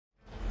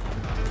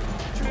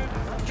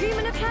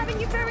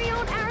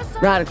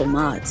Radical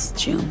mods,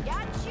 June.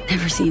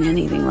 Never seen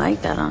anything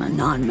like that on a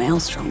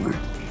non-maelstromer.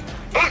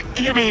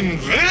 You mean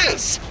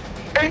this?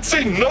 Ain't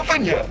seen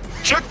nothing yet.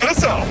 Check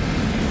this out.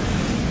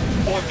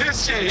 Well,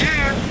 this shit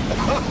here.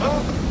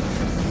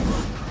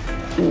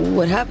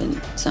 What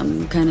happened?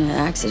 Some kind of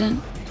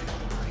accident?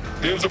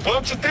 There's a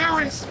bunch of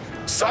theories.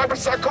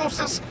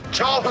 Cyberpsychosis,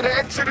 childhood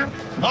accident,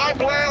 mind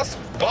blast,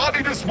 body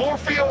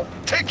dysmorphia.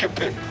 Take your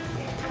pick.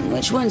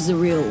 Which one's the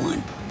real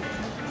one?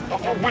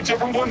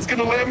 Whichever one's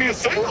gonna land me a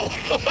sale.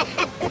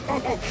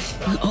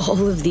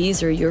 All of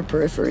these are your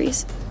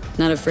peripheries?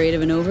 Not afraid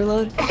of an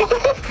overload?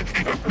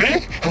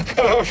 Me?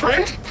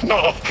 Afraid?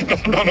 No,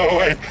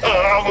 wait.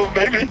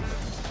 Maybe.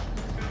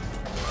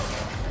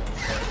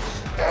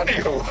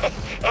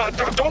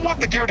 Anywho, don't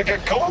want the gear to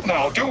get cold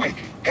now, do we?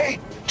 Hey,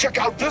 check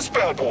out this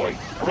bad boy.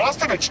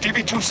 Rostovich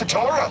DB2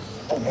 Satara.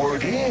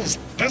 Word is,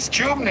 this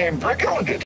tube named Brick owned it.